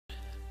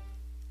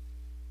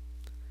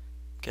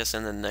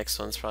Guessing the next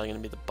one's probably gonna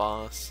be the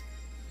boss.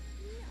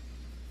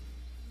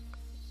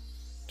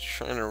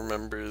 Trying to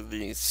remember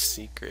the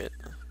secret.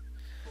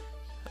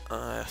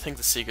 I think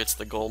the secret's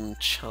the golden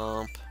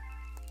chomp.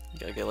 You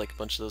gotta get like a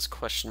bunch of those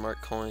question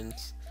mark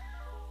coins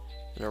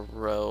in a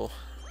row.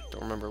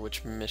 Don't remember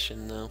which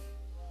mission though.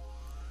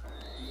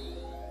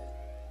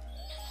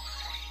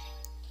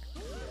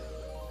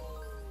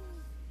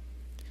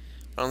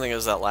 I don't think it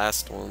was that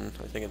last one.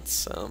 I think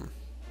it's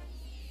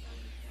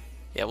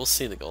yeah, we'll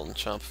see the golden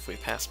chomp if we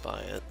pass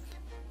by it.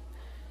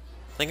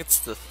 I think it's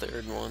the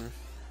third one.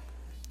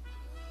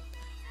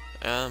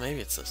 Maybe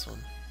it's this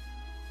one.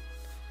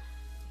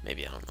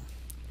 Maybe, I don't know.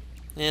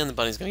 And the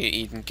bunny's gonna get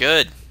eaten.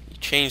 Good! You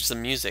changed the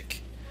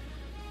music.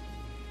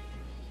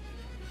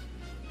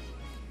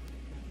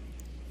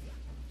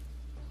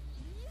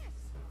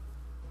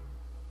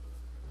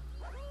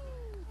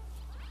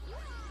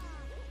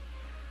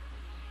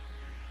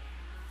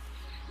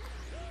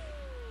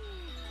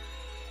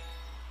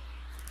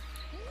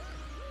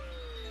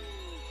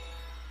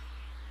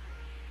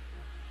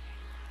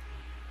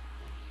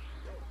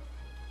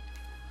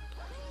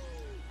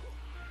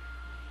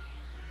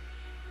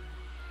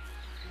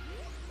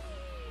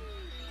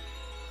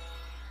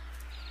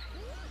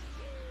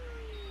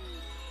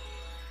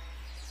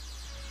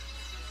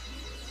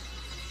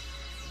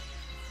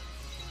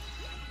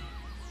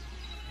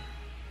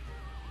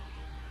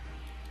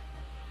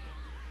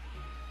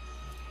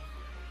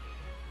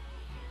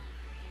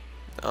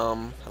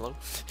 Hello?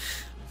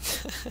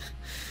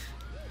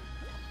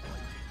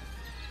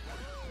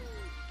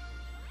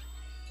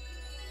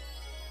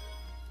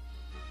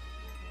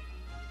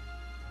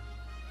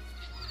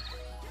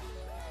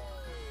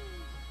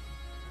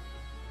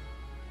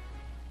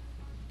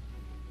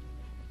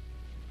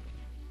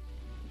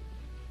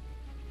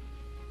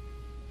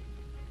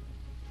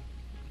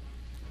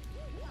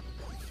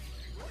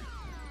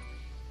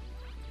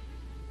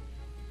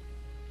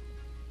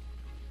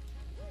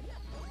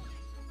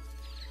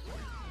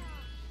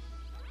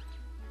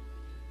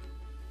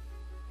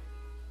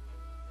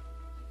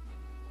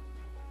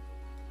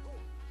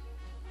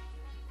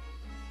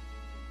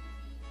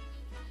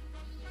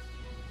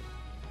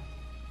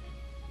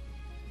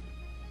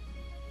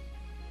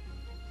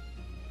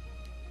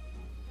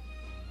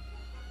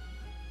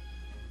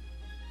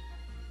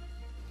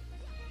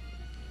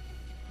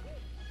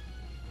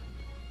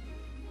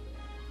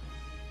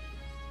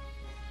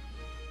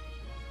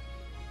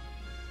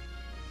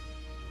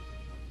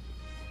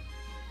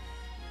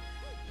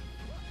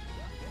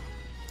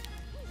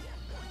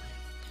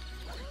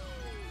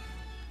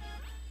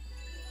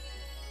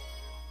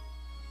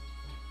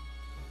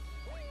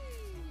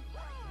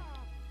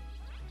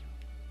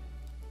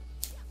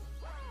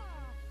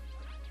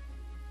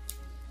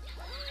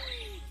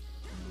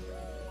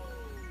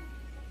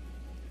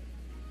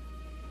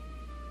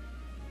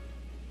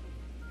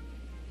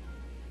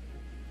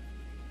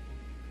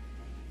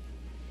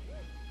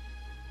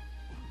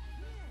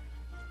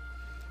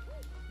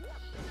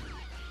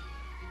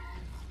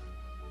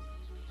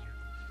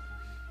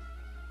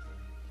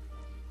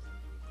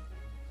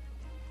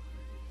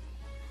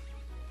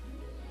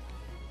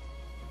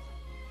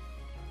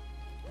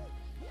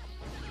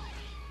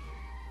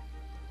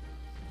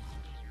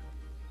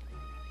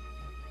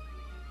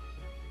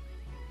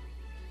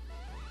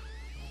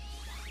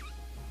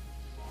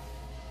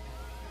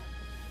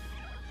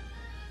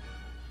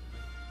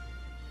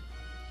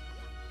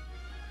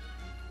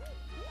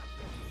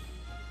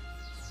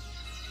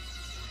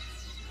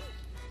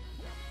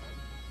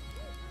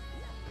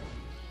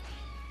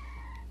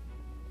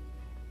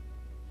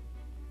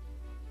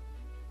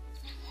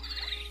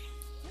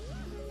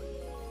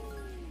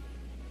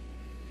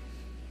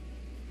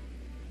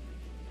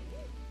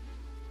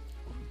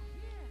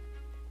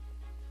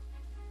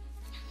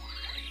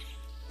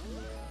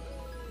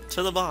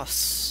 To the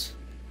boss.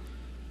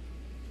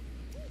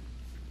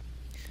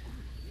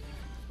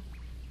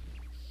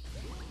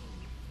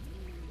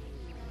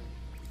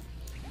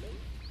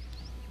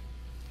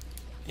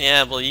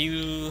 Yeah, well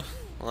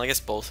I guess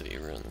both of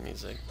you ruined the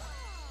music.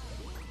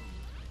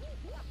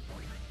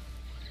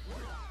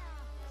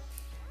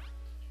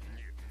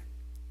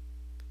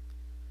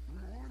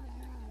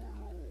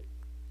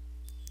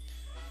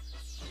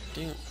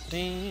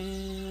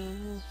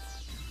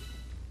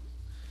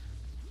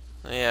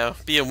 Yeah,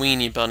 be a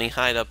weenie bunny,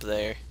 hide up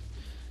there.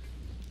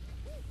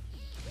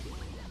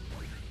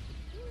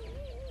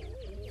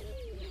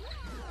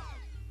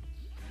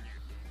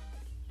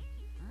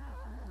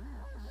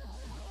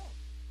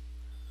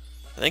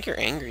 I think you're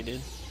angry,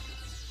 dude.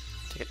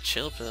 Take a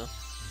chill pill.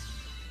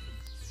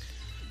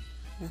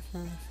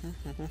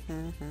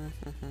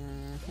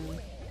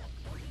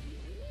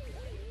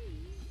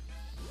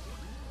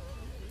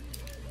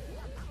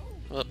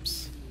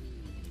 Whoops.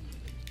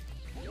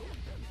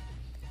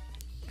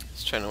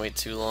 Just trying to wait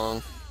too long.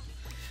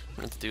 I'm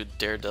gonna have to do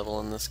Daredevil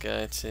on this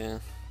guy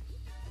too.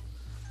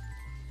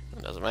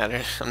 It doesn't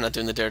matter. I'm not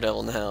doing the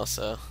Daredevil now,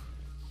 so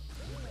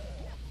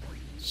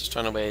just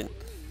trying to wait.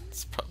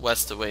 It's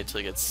best to wait till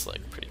it gets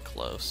like pretty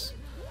close.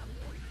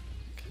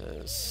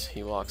 because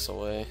he walks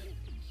away.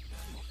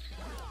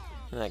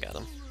 And I got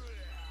him.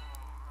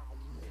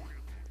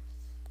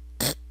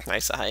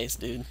 Nice eyes,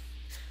 dude.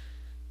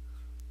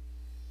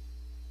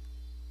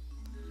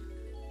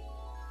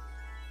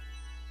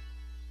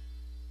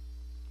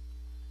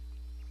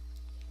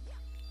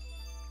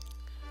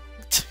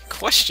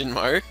 Question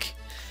mark?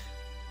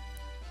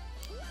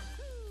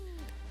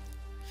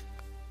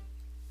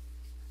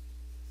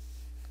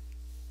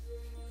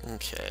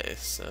 Okay,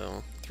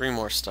 so 3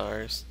 more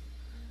stars.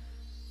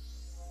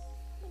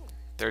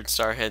 3rd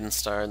star, Hidden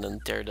Star, and then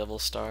Daredevil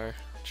Star,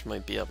 which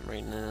might be up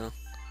right now.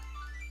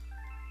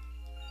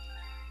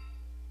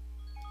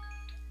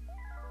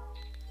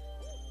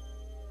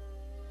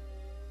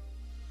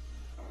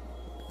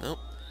 Nope.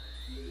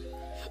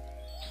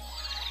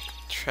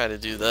 Try to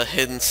do the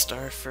Hidden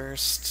Star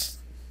first.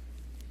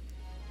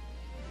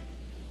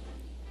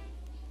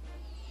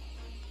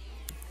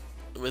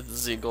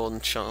 With the Golden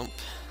Chomp.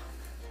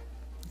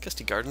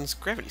 Gusty Garden's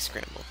Gravity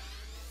Scramble.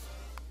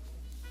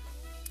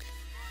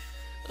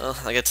 Well,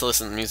 I get to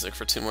listen to music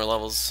for 2 more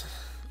levels.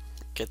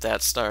 Get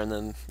that star and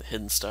then the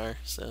Hidden Star,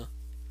 so...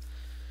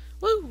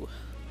 Woo!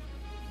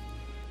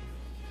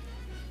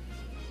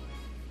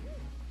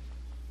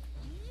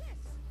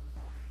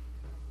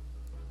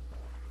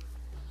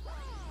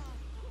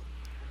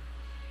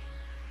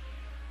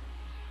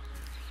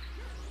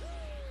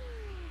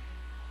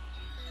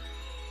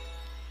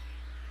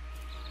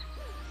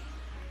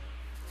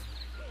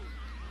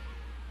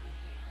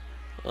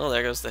 Oh,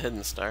 there goes the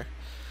Hidden Star.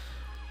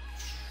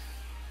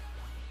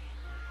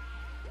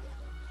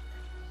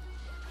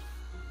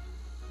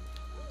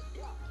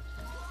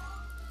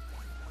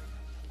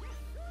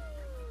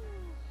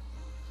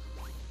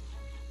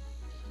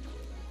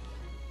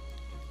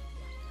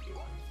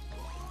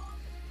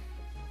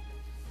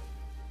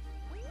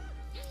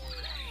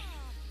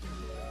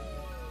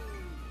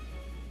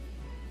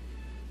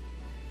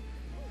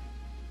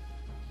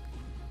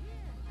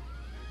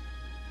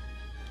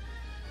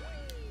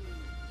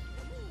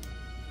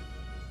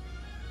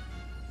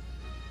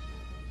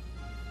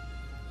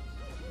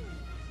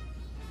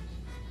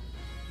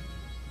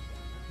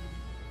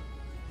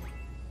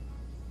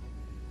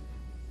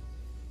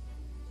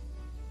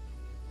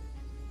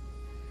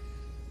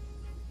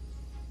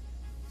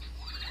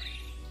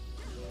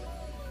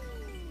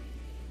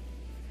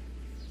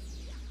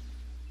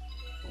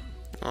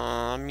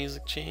 Aw,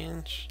 music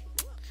change.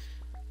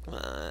 Come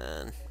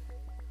on.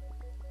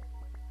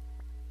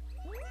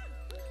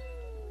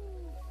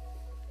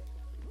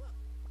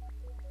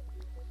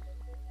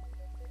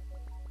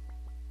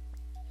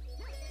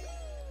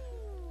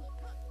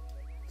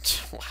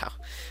 Wow.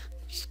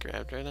 Just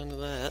grabbed right onto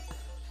that.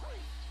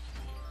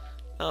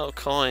 Oh,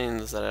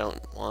 coins that I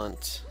don't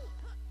want.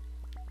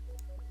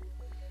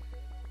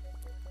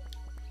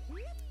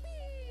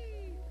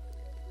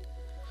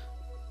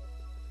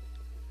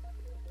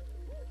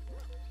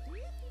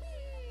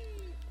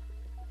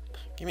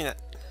 Give me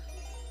that.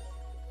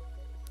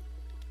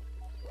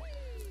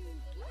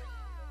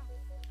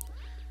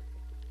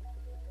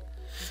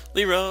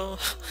 Leroy! Oh,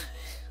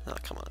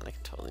 come on, I can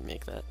totally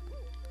make that.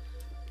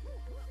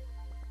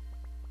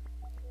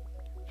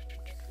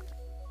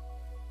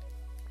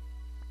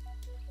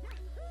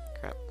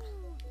 Crap.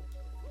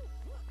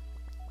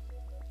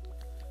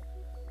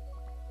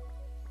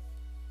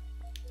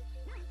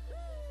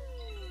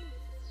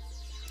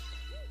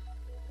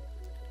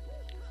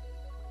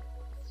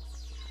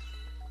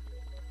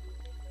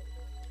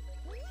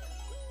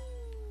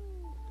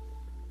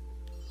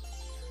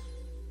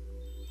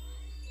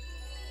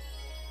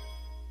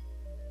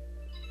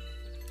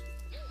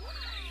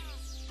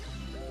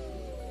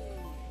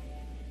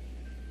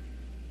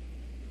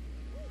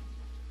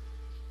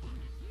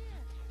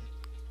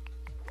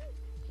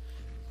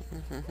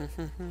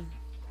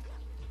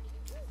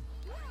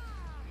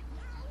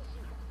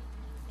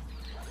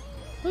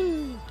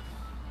 Woo!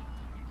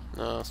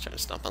 No, I was trying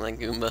to stomp on that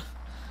Goomba.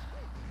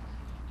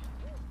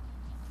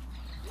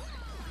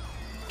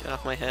 Get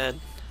off my head.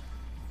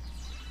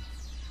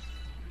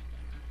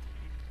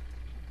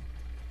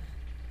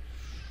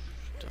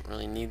 Don't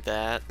really need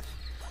that.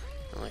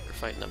 Not like we're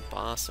fighting a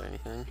boss or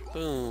anything.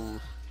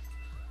 Boom!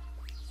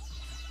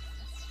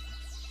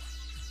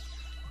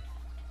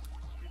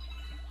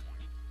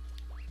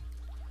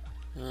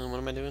 What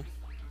am I doing?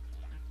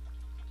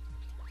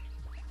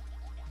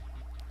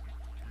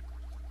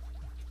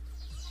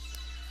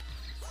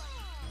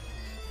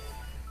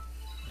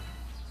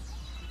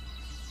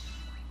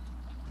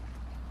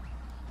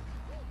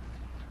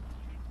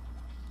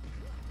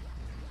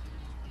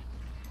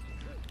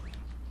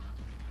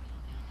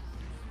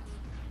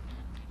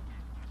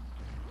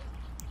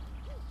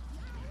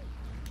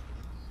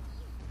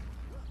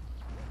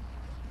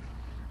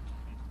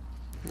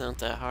 Not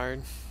that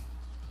hard.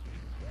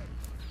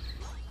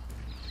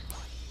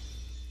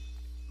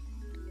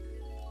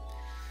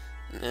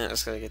 Yeah, I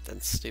just gotta get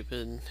that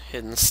stupid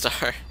hidden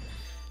star.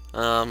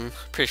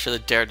 Pretty sure the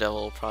Daredevil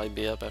will probably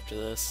be up after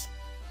this.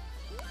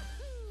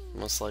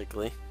 Most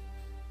likely.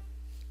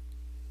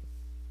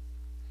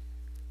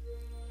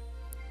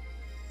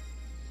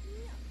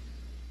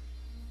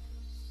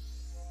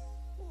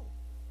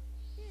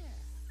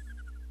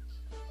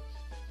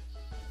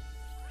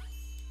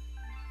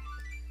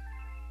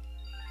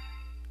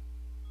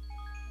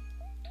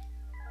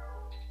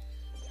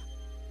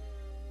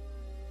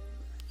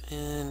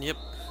 And yep,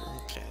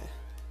 okay.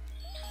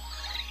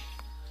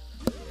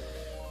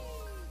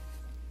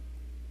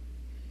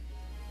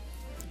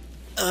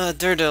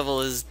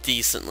 Daredevil is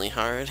decently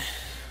hard.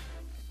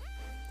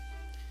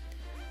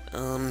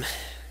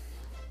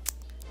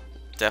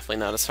 Definitely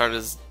not as hard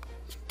as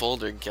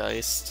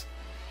Bouldergeist.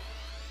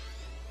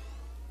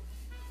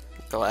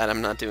 Glad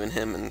I'm not doing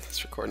him in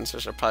this recording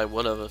session. I probably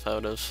would have if I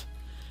would have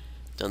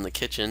done the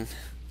kitchen.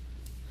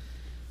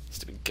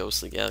 Stupid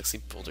Ghostly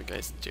Galaxy,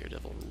 Bouldergeist,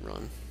 Daredevil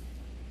run.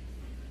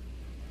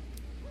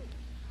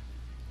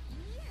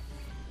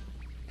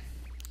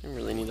 I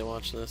really need to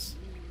watch this.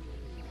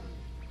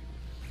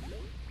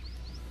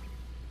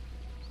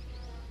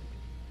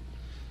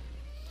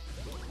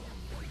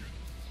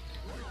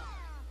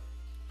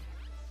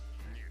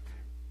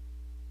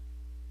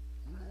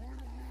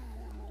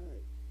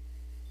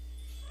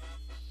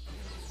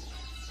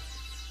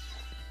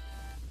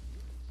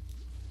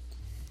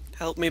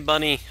 Help me,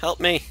 bunny! Help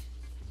me!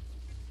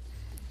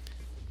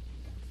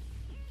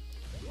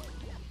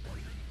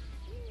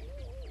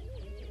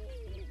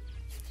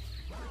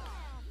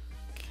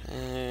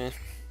 Okay.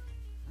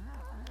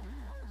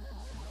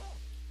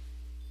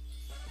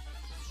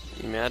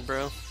 You mad,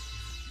 bro?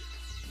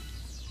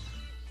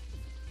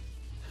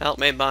 Help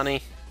me,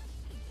 bunny!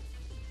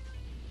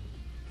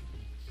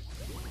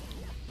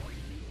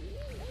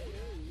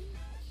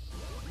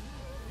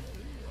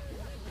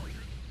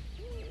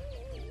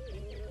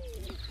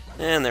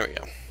 And there we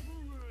go.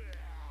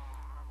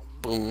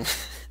 Boom.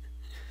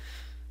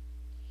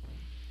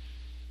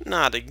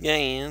 Not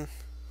again.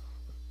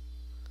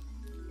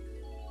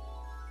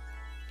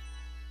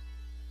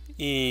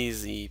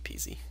 Easy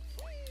peasy.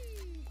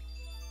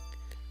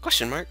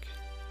 Question mark.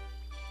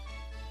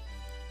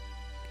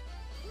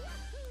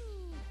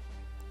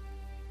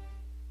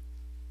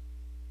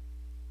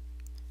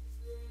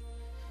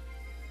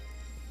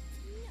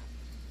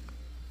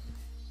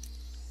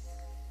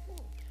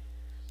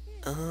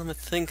 I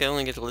think I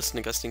only get to listen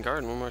to Gusty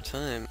Garden one more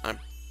time. I'm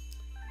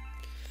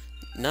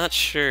not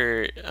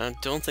sure. I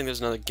don't think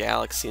there's another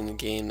galaxy in the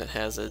game that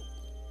has it.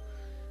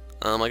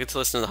 I get to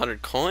listen to the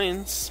 100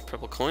 Coins,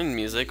 Purple Coin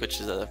music,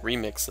 which is a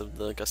remix of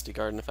the Gusty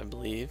Garden, if I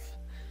believe.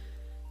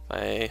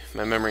 If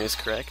my memory is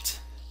correct.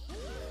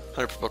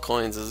 100 Purple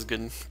Coins is a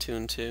good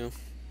tune, too.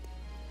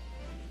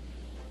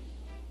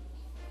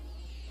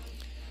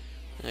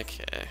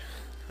 Okay.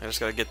 I just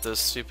gotta get those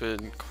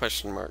stupid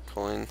question mark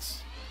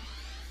coins.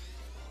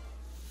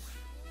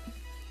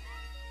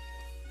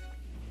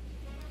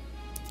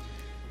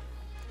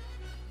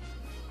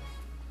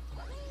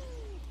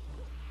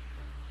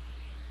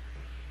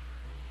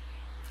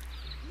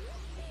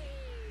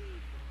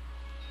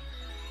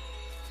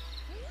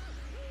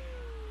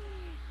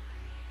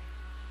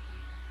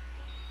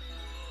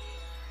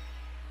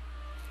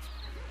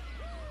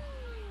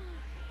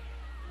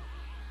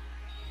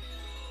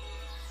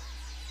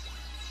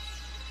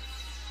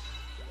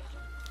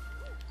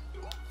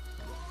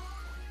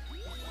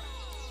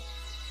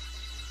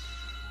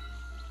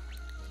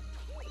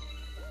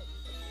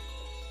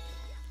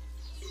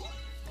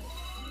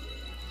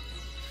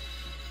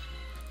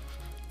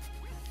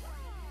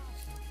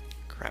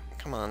 Crap,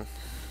 come on.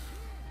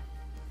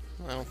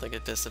 I don't think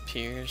it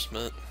disappears,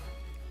 but...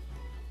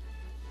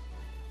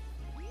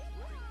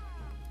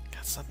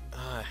 God, stop.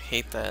 Oh, I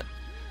hate that.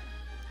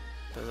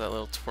 There's that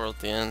little twirl at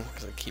the end,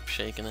 because I keep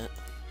shaking it.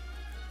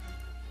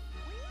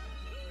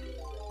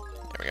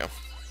 There we go.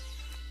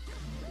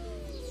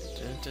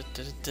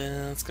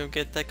 Let's go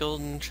get that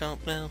golden chomp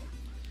now.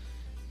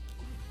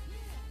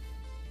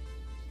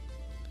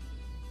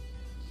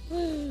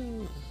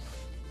 Woo!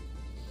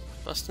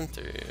 Busting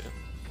through.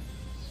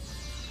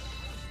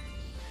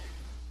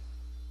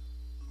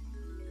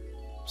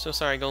 So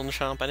sorry, Golden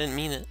Chomp, I didn't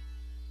mean it.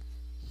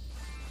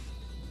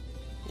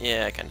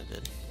 Yeah, I kinda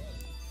did.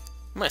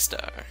 My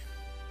star.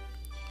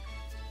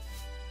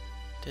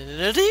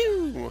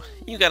 Do-do-do-do!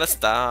 You got a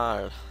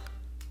star!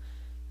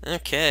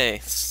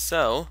 Okay,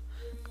 so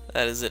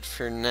that is it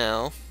for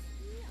now.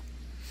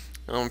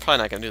 I'm probably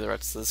not gonna do the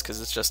rest of this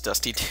because it's just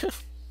Dusty Dune.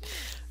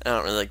 I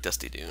don't really like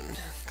Dusty Dune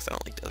because I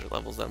don't like desert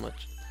levels that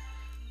much.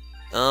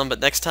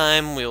 But next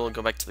time we will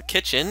go back to the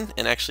kitchen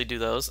and actually do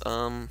those.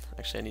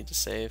 Actually I need to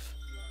save.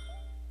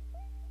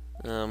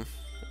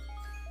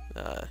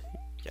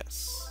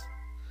 Yes.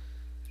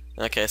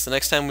 Okay, so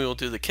next time we will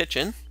do the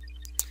kitchen,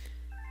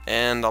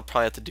 and I'll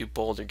probably have to do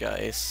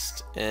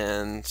Bouldergeist,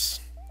 and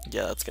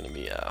yeah, that's gonna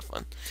be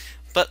fun.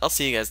 But I'll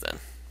see you guys then.